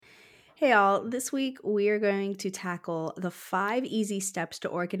Hey all, this week we are going to tackle the 5 easy steps to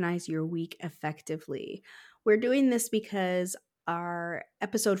organize your week effectively. We're doing this because our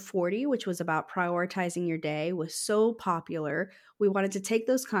episode 40, which was about prioritizing your day, was so popular. We wanted to take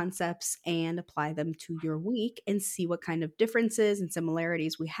those concepts and apply them to your week and see what kind of differences and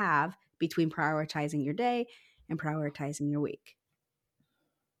similarities we have between prioritizing your day and prioritizing your week.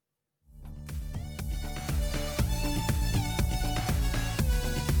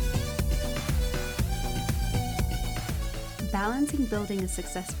 Balancing building a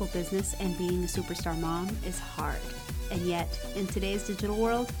successful business and being a superstar mom is hard. And yet, in today's digital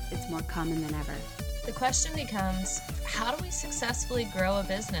world, it's more common than ever. The question becomes, how do we successfully grow a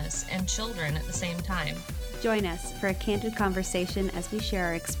business and children at the same time? Join us for a candid conversation as we share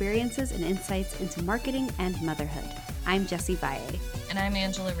our experiences and insights into marketing and motherhood. I'm Jessie Valle. And I'm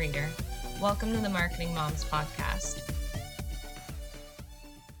Angela Reeder. Welcome to the Marketing Moms Podcast.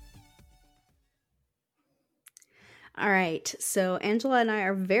 All right, so Angela and I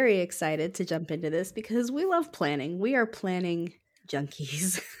are very excited to jump into this because we love planning. We are planning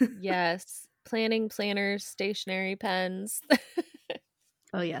junkies. Yes, planning planners, stationery pens.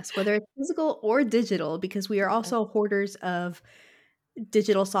 Oh yes, whether it's physical or digital, because we are also hoarders of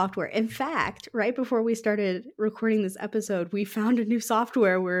digital software. In fact, right before we started recording this episode, we found a new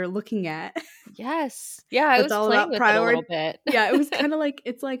software we're looking at. Yes. Yeah, I was playing with it a little bit. Yeah, it was kind of like,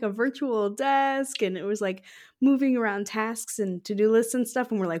 it's like a virtual desk, and it was like moving around tasks and to-do lists and stuff.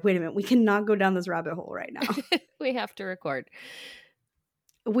 And we're like, wait a minute, we cannot go down this rabbit hole right now. We have to record.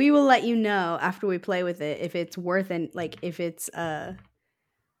 We will let you know after we play with it if it's worth it, like if it's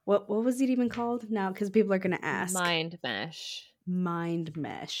what was it even called now? Because people are going to ask. Mind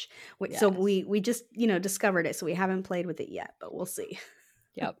Mesh. Wait, Yes. So we just discovered it, so we haven't played with it yet, but we'll see.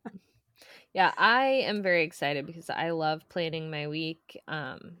 Yep. Yeah, I am very excited because I love planning my week.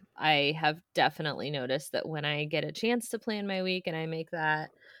 I have definitely noticed that when I get a chance to plan my week and I make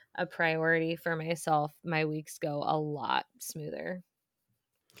that a priority for myself, my weeks go a lot smoother.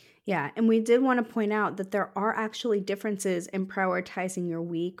 Yeah, and we did want to point out that there are actually differences in prioritizing your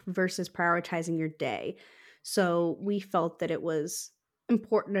week versus prioritizing your day. So we felt that it was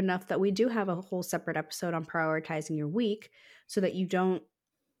important enough that we do have a whole separate episode on prioritizing your week so that you don't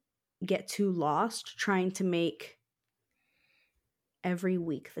get too lost trying to make every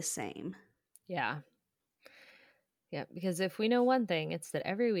week the same. Yeah. Yeah, because if we know one thing, it's that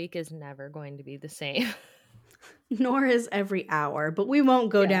every week is never going to be the same. Nor is every hour, but we won't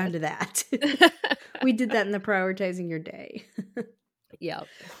go down to that. We did that in the prioritizing your day. Yep.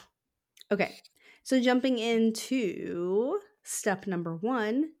 Okay, so jumping into step number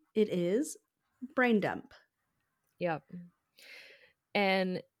 1, it is brain dump. Yep.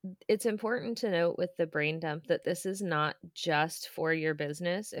 And it's important to note with the brain dump that this is not just for your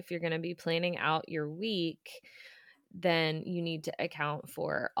business. If you're going to be planning out your week, then you need to account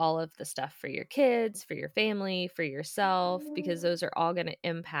for all of the stuff for your kids, for your family, for yourself, because those are all going to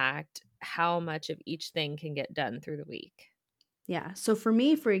impact how much of each thing can get done through the week. Yeah. So for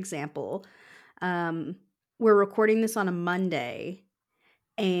me, for example, we're recording this on a Monday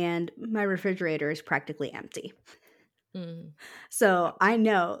and my refrigerator is practically empty. Mm. So I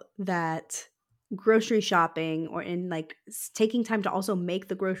know that grocery shopping or in like taking time to also make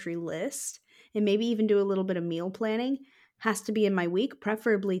the grocery list and maybe even do a little bit of meal planning has to be in my week,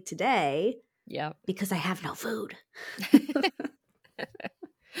 preferably today. Yep. Because I have no food.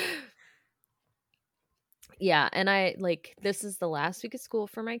 Yeah. And this is the last week of school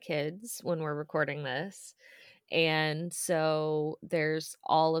for my kids when we're recording this. And so there's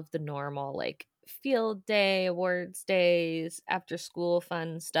all of the normal field day, awards days, after school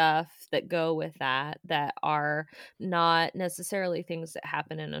fun stuff that go with that are not necessarily things that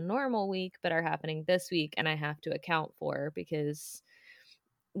happen in a normal week, but are happening this week. And I have to account for, because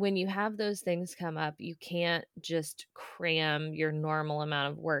when you have those things come up, you can't just cram your normal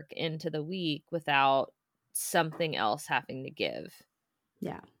amount of work into the week without something else having to give.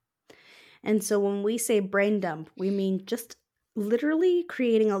 Yeah. And so when we say brain dump, we mean just literally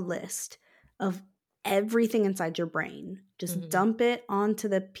creating a list of everything inside your brain. Just dump it onto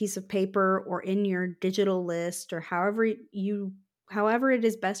the piece of paper or in your digital list or however it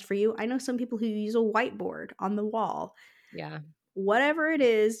is best for you. I know some people who use a whiteboard on the wall. Yeah. Whatever it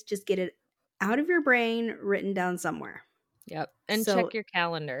is, just get it out of your brain, written down somewhere. Yep. And check your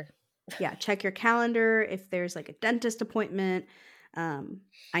calendar. Yeah, check your calendar if there's like a dentist appointment.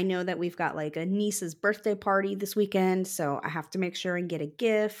 I know that we've got like a niece's birthday party this weekend, so I have to make sure and get a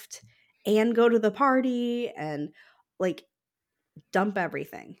gift and go to the party and like dump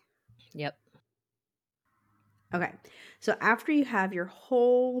everything. Yep. Okay. So after you have your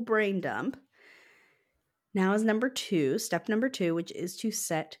whole brain dump, now is step number two, which is to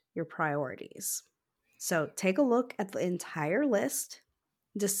set your priorities. So take a look at the entire list,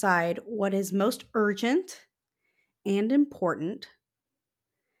 decide what is most urgent and important,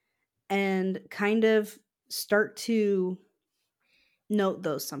 and kind of start to note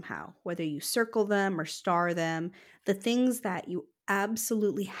those somehow, whether you circle them or star them, the things that you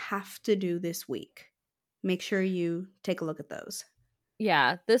absolutely have to do this week. Make sure you take a look at those.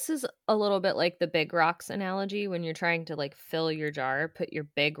 Yeah, this is a little bit like the big rocks analogy when you're trying to like fill your jar, put your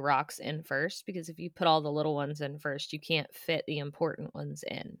big rocks in first, because if you put all the little ones in first, you can't fit the important ones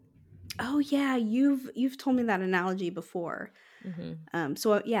in. Oh yeah, you've told me that analogy before.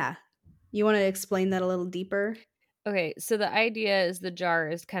 So yeah, you want to explain that a little deeper? Okay, so the idea is the jar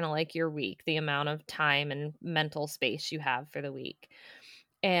is kind of like your week, the amount of time and mental space you have for the week.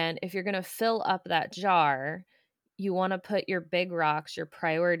 And if you're going to fill up that jar, you want to put your big rocks, your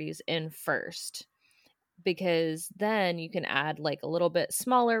priorities in first, because then you can add like a little bit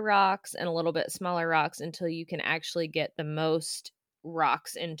smaller rocks and a little bit smaller rocks until you can actually get the most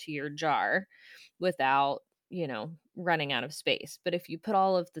rocks into your jar without, running out of space. But if you put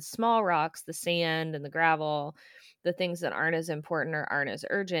all of the small rocks, the sand and the gravel, the things that aren't as important or aren't as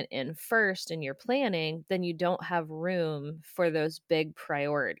urgent in first in your planning, then you don't have room for those big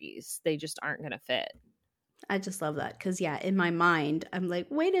priorities. They just aren't going to fit. I just love that because, yeah, in my mind, I'm like,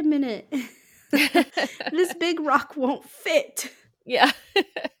 wait a minute. This big rock won't fit. Yeah. But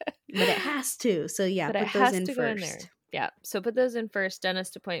it has to. So, yeah, but put those in first. Yeah. So put those in first.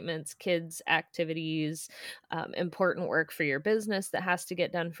 Dentist appointments, kids' activities, important work for your business that has to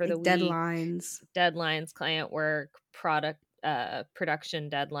get done for the week. Deadlines, client work, product production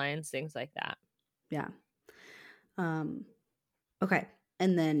deadlines, things like that. Yeah. Okay.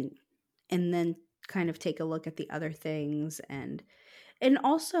 And then kind of take a look at the other things and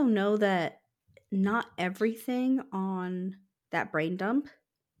also know that not everything on that brain dump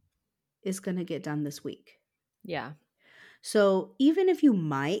is going to get done this week. Yeah. So even if you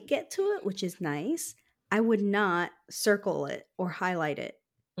might get to it, which is nice, I would not circle it or highlight it.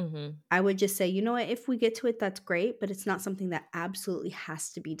 I would just say, you know what, if we get to it, that's great, but it's not something that absolutely has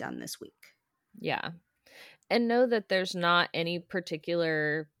to be done this week. Yeah. And know that there's not any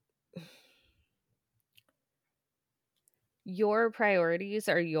particular... Your priorities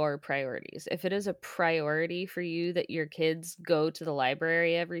are your priorities. If it is a priority for you that your kids go to the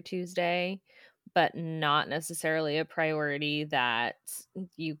library every Tuesday, but not necessarily a priority that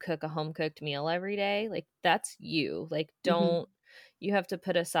you cook a home cooked meal every day, like that's you. Like don't you have to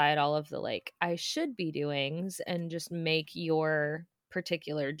put aside all of the like I should be doings and just make your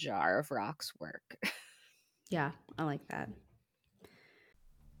particular jar of rocks work. Yeah, I like that.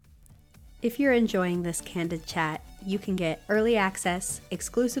 If you're enjoying this candid chat, you can get early access,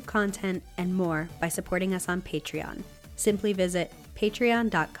 exclusive content, and more by supporting us on Patreon. Simply visit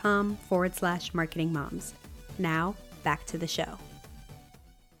patreon.com/marketingmoms. Now, back to the show.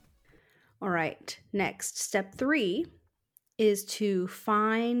 All right, next, step 3 is to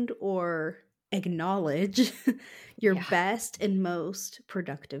find or acknowledge your best and most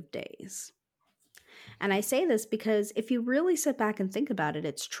productive days. And I say this because if you really sit back and think about it,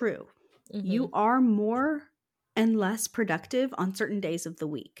 it's true. You are more and less productive on certain days of the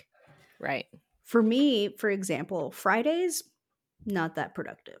week. Right. For me, for example, Fridays, not that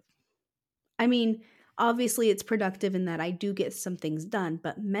productive. I mean, obviously it's productive in that I do get some things done,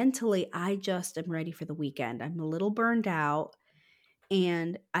 but mentally I just am ready for the weekend. I'm a little burned out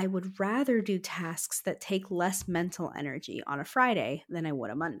and I would rather do tasks that take less mental energy on a Friday than I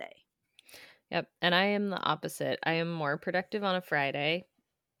would a Monday. Yep. And I am the opposite. I am more productive on a Friday,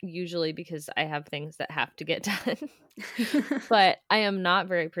 usually because I have things that have to get done. But I am not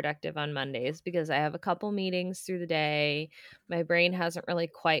very productive on Mondays because I have a couple meetings through the day. My brain hasn't really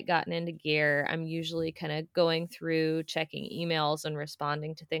quite gotten into gear. I'm usually kind of going through checking emails and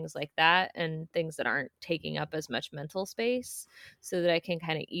responding to things like that and things that aren't taking up as much mental space so that I can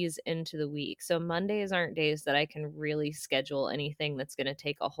kind of ease into the week. So Mondays aren't days that I can really schedule anything that's going to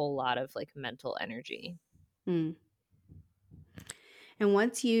take a whole lot of like mental energy. And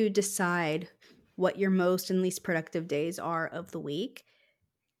once you decide what your most and least productive days are of the week,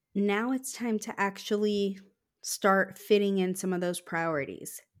 now it's time to actually start fitting in some of those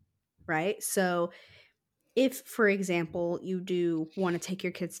priorities, right? So if, for example, you do want to take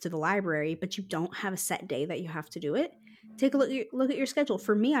your kids to the library, but you don't have a set day that you have to do it, take a look at your schedule.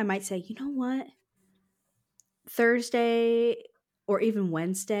 For me, I might say, you know what? Thursday or even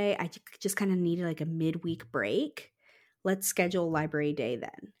Wednesday, I just kind of need like a midweek break. Let's schedule library day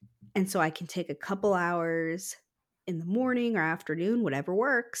then. And so I can take a couple hours in the morning or afternoon, whatever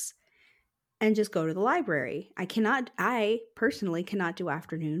works, and just go to the library. I personally cannot do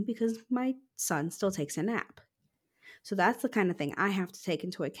afternoon because my son still takes a nap. So that's the kind of thing I have to take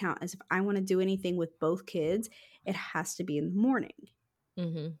into account, as if I want to do anything with both kids, it has to be in the morning.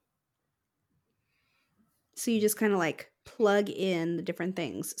 Mm-hmm. So you just kind of like plug in the different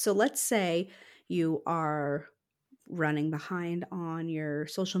things. So let's say you are running behind on your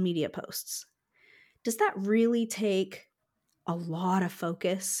social media posts. Does that really take a lot of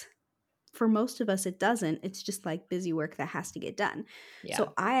focus? For most of us, it doesn't. It's just like busy work that has to get done. Yeah.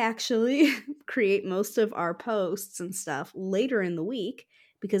 So I actually create most of our posts and stuff later in the week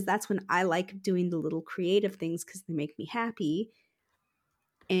because that's when I like doing the little creative things because they make me happy.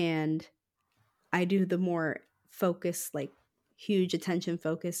 And I do the more focused, like huge attention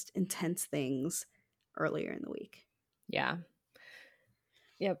focused, intense things earlier in the week. Yeah.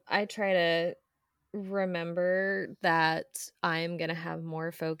 Yep. I try to remember that I'm going to have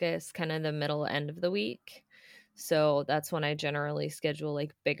more focus kind of the middle end of the week. So that's when I generally schedule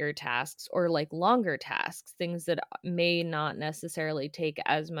like bigger tasks or like longer tasks, things that may not necessarily take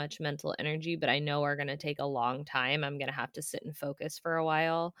as much mental energy, but I know are going to take a long time. I'm going to have to sit and focus for a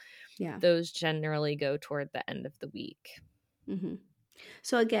while. Yeah. Those generally go toward the end of the week. Mm-hmm.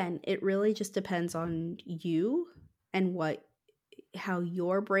 So again, it really just depends on you and how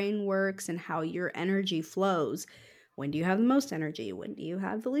your brain works and how your energy flows. When do you have the most energy? When do you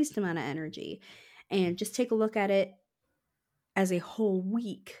have the least amount of energy? And just take a look at it as a whole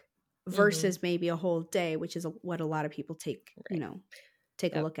week versus maybe a whole day, which is what a lot of people take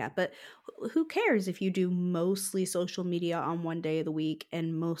a look at. But who cares if you do mostly social media on one day of the week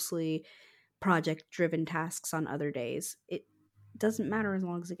and mostly project driven tasks on other days? It doesn't matter as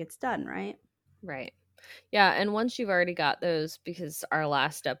long as it gets done, right? Right. Yeah, and once you've already got those, because our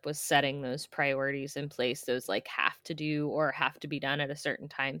last step was setting those priorities in place, those like have to do or have to be done at a certain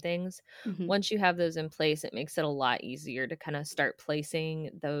time things. Mm-hmm. Once you have those in place, it makes it a lot easier to kind of start placing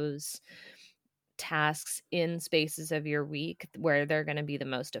those tasks in spaces of your week where they're going to be the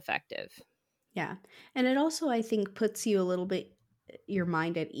most effective. Yeah. And it also, I think, puts you a little bit your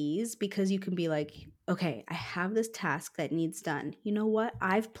mind at ease because you can be like, okay, I have this task that needs done. You know what?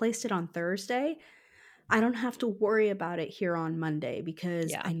 I've placed it on Thursday. I don't have to worry about it here on Monday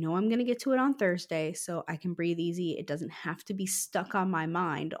because I know I'm going to get to it on Thursday, so I can breathe easy. It doesn't have to be stuck on my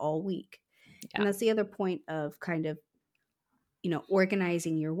mind all week. Yeah. And that's the other point of kind of,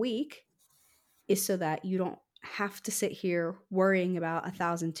 organizing your week is so that you don't have to sit here worrying about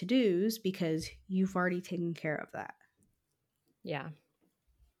 1,000 to-dos because you've already taken care of that. Yeah.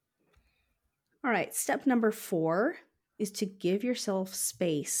 All right. Step number 4 is to give yourself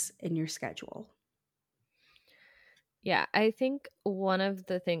space in your schedule. Yeah, I think one of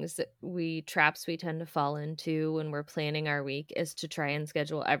the things that traps we tend to fall into when we're planning our week is to try and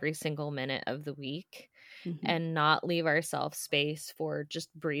schedule every single minute of the week and not leave ourselves space for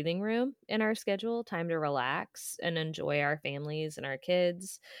just breathing room in our schedule, time to relax and enjoy our families and our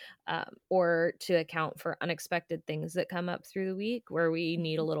kids, or to account for unexpected things that come up through the week where we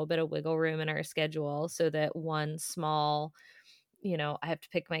need a little bit of wiggle room in our schedule so that one small I have to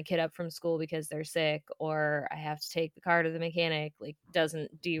pick my kid up from school because they're sick, or I have to take the car to the mechanic, like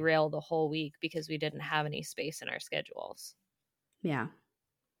doesn't derail the whole week because we didn't have any space in our schedules. Yeah.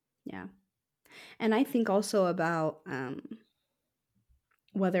 Yeah. And I think also about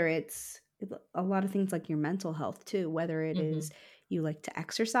whether it's a lot of things like your mental health too, whether it is you like to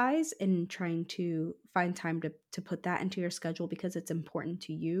exercise and trying to find time to put that into your schedule because it's important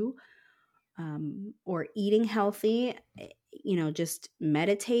to you, or eating healthy, just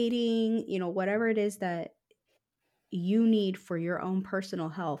meditating, whatever it is that you need for your own personal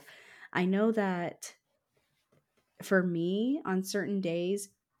health. I know that for me, on certain days,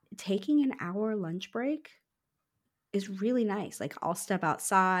 taking an hour lunch break is really nice. Like I'll step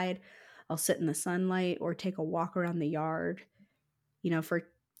outside, I'll sit in the sunlight or take a walk around the yard, for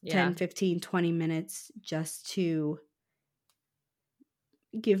 10, 15, 20 minutes just to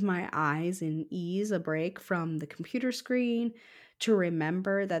give my eyes and ease a break from the computer screen, to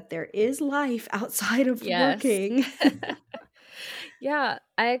remember that there is life outside of working. Yeah,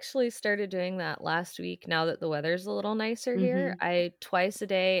 I actually started doing that last week now that the weather's a little nicer here. Twice a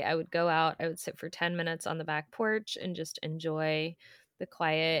day, I would go out, I would sit for 10 minutes on the back porch and just enjoy the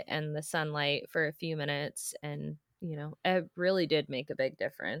quiet and the sunlight for a few minutes. And, it really did make a big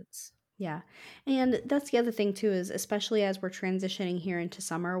difference. Yeah. And that's the other thing too, is especially as we're transitioning here into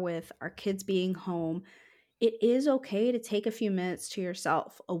summer with our kids being home, it is okay to take a few minutes to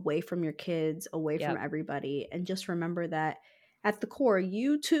yourself away from your kids, away from everybody. And just remember that at the core,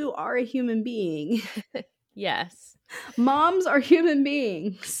 you too are a human being. Yes. Moms are human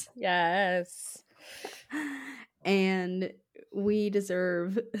beings. Yes. And we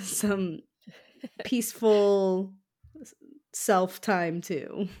deserve some peaceful self-time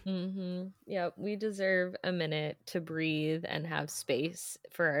too. Yep, we deserve a minute to breathe and have space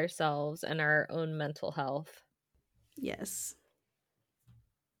for ourselves and our own mental health. Yes.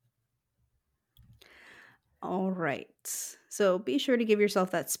 All right. So be sure to give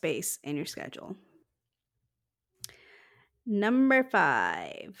yourself that space in your schedule. Number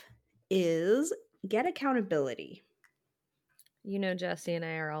 5 is get accountability. You know, Jesse and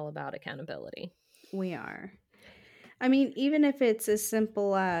I are all about accountability. We are. I mean, even if it's as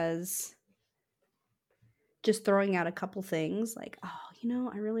simple as just throwing out a couple things like,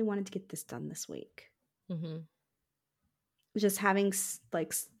 oh, I really wanted to get this done this week. Just having,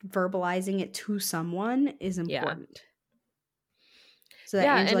 like, verbalizing it to someone is important. So that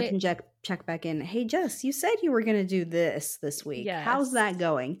Angela can check back in. Hey, Jess, you said you were going to do this week. Yes. How's that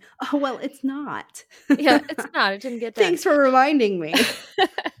going? Oh, well, it's not. Yeah, it's not. It didn't get done. Thanks for reminding me.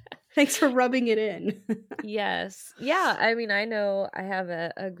 Thanks for rubbing it in. Yes. Yeah. I mean, I know I have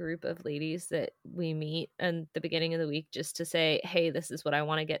a group of ladies that we meet at the beginning of the week just to say, hey, this is what I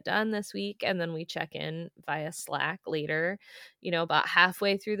want to get done this week. And then we check in via Slack later, about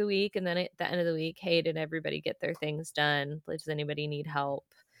halfway through the week. And then at the end of the week, hey, did everybody get their things done? Does anybody need help?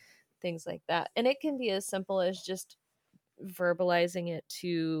 Things like that. And it can be as simple as just verbalizing it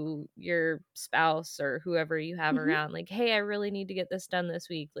to your spouse or whoever you have around, like, hey, I really need to get this done this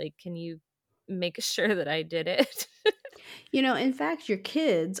week, like, can you make sure that I did it? In fact, your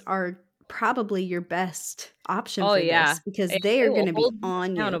kids are probably your best option for this, because they are going to be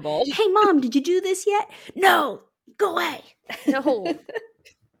on you. Hey, Mom, did you do this yet? No, go away. No,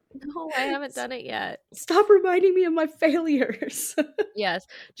 I haven't done it yet. Stop reminding me of my failures. Yes.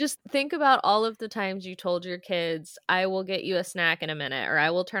 Just think about all of the times you told your kids, I will get you a snack in a minute, or I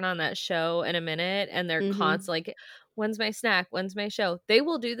will turn on that show in a minute. And they're constantly like, when's my snack? When's my show? They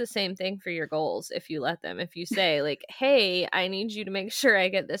will do the same thing for your goals if you let them. If you say, like, hey, I need you to make sure I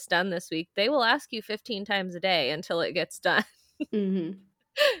get this done this week, they will ask you 15 times a day until it gets done.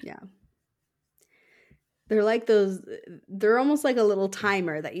 Yeah. They're like they're almost like a little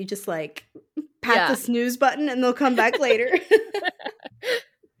timer that you just like pat the snooze button and they'll come back later.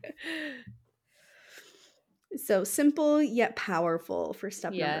 So simple yet powerful for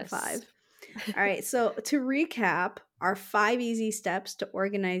step number 5. All right. So to recap, our 5 easy steps to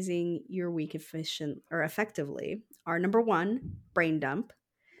organizing your week effectively are: number 1, brain dump.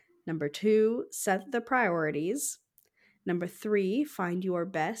 Number 2, set the priorities. Number 3, find your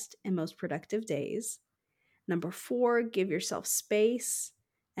best and most productive days. Number 4, give yourself space.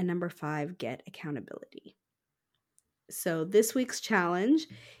 And number 5, get accountability. So this week's challenge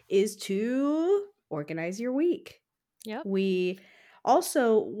is to organize your week. Yep. We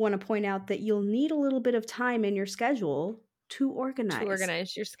also want to point out that you'll need a little bit of time in your schedule to organize. To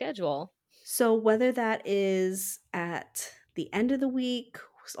organize your schedule. So whether that is at the end of the week,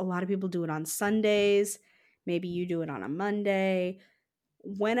 a lot of people do it on Sundays. Maybe you do it on a Monday.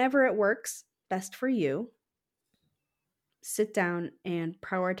 Whenever it works best for you, sit down and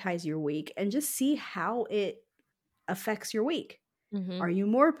prioritize your week and just see how it affects your week. Are you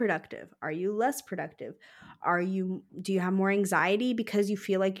more productive? Are you less productive? Do you have more anxiety because you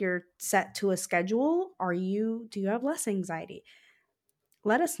feel like you're set to a schedule? Do you have less anxiety?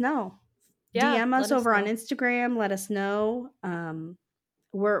 Let us know. DM us over on Instagram. Let us know.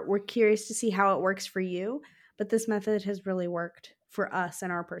 We're curious to see how it works for you, but this method has really worked for us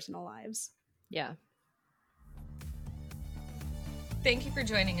in our personal lives. Yeah. Thank you for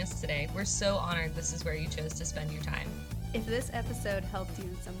joining us today. We're so honored this is where you chose to spend your time. If this episode helped you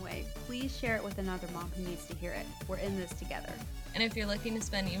in some way, please share it with another mom who needs to hear it. We're in this together. And if you're looking to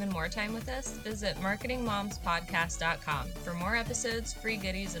spend even more time with us, visit marketingmomspodcast.com for more episodes, free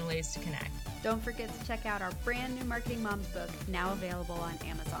goodies, and ways to connect. Don't forget to check out our brand new Marketing Moms book, now available on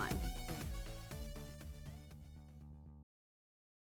Amazon.